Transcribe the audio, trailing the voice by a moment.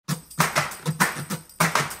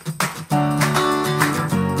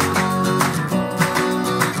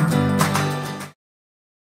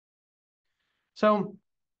So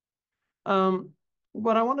um,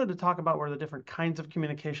 what I wanted to talk about were the different kinds of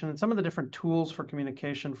communication and some of the different tools for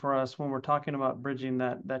communication for us when we're talking about bridging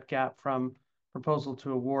that gap from proposal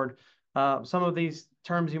to award. Some of these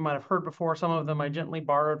terms you might have heard before. Some of them I gently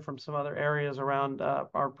borrowed from some other areas around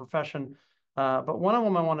our profession. But one of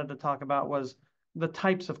them I wanted to talk about was the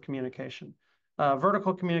types of communication.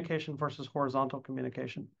 Vertical communication versus horizontal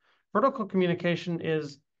communication. Vertical communication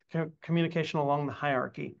is communication along the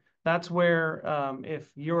hierarchy. That's where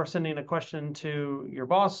if you're sending a question to your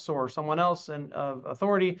boss or someone else of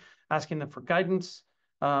authority, asking them for guidance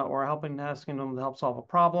or asking them to help solve a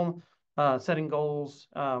problem, setting goals,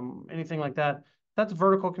 anything like that, that's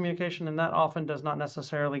vertical communication, and that often does not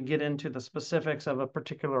necessarily get into the specifics of a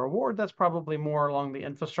particular award. That's probably more along the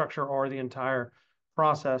infrastructure or the entire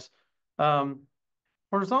process. Um,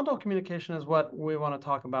 Horizontal communication is what we want to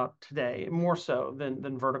talk about today, more so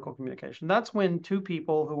than vertical communication. That's when two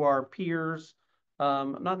people who are peers,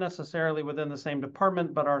 not necessarily within the same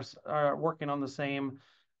department, but are working on the same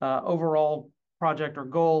overall project or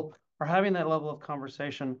goal, are having that level of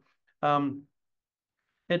conversation.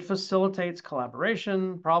 It facilitates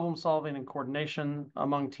collaboration, problem solving, and coordination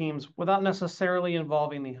among teams without necessarily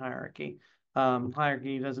involving the hierarchy.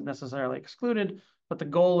 Hierarchy doesn't necessarily exclude it, but the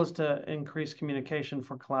goal is to increase communication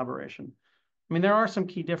for collaboration. I mean, there are some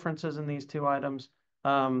key differences in these two items.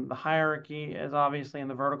 The hierarchy is obviously in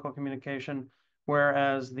the vertical communication,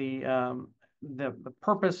 whereas the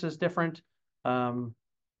purpose is different. When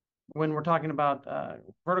we're talking about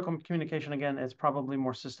vertical communication, again, it's probably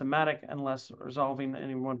more systematic and less resolving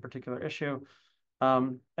any one particular issue.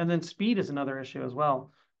 And then speed is another issue as well.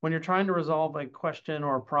 When you're trying to resolve a question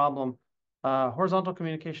or a problem, horizontal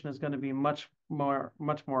communication is going to be much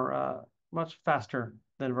faster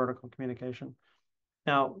than vertical communication.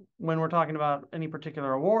 Now, when we're talking about any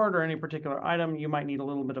particular award or any particular item, you might need a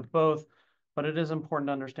little bit of both, but it is important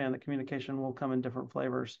to understand that communication will come in different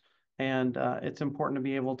flavors, and it's important to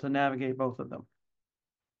be able to navigate both of them.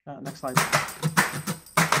 Next slide.